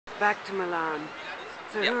back to Milan.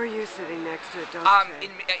 So Yep. who are you sitting next to at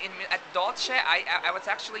Dolce? At Dolce, I was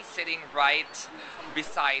actually sitting right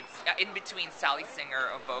besides, in between Sally Singer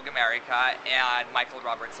of Vogue America and Michael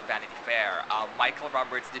Roberts of Vanity Fair. Michael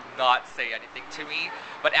Roberts did not say anything to me,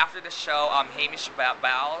 but after the show, Hamish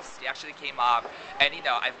Bowles, he actually came up, and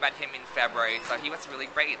I've met him in February, so he was really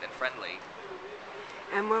great and friendly.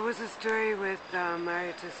 And what was the story with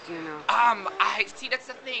Mario Testino? I see. That's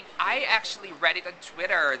the thing. I actually read it on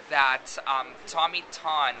Twitter that Tommy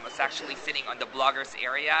Ton was actually sitting on the bloggers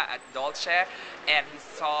area at Dolce, and he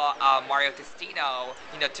saw Mario Testino,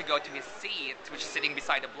 to go to his seat, which is sitting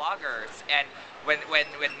beside the bloggers. And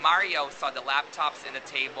when Mario saw the laptops in the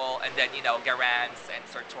table, and then Garance and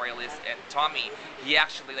Sartorialis and Tommy, he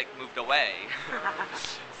actually moved away.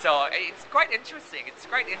 So it's quite interesting. It's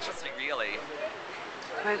quite interesting, really.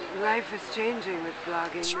 But life is changing with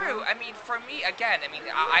blogging. True. No? I mean, for me, again,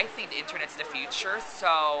 I think the internet's the future.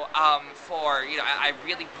 So, I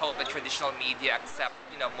really hope that traditional media accept,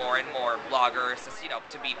 more and more bloggers as,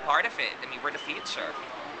 to be part of it. I mean, we're the future.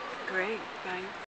 Great. Thanks.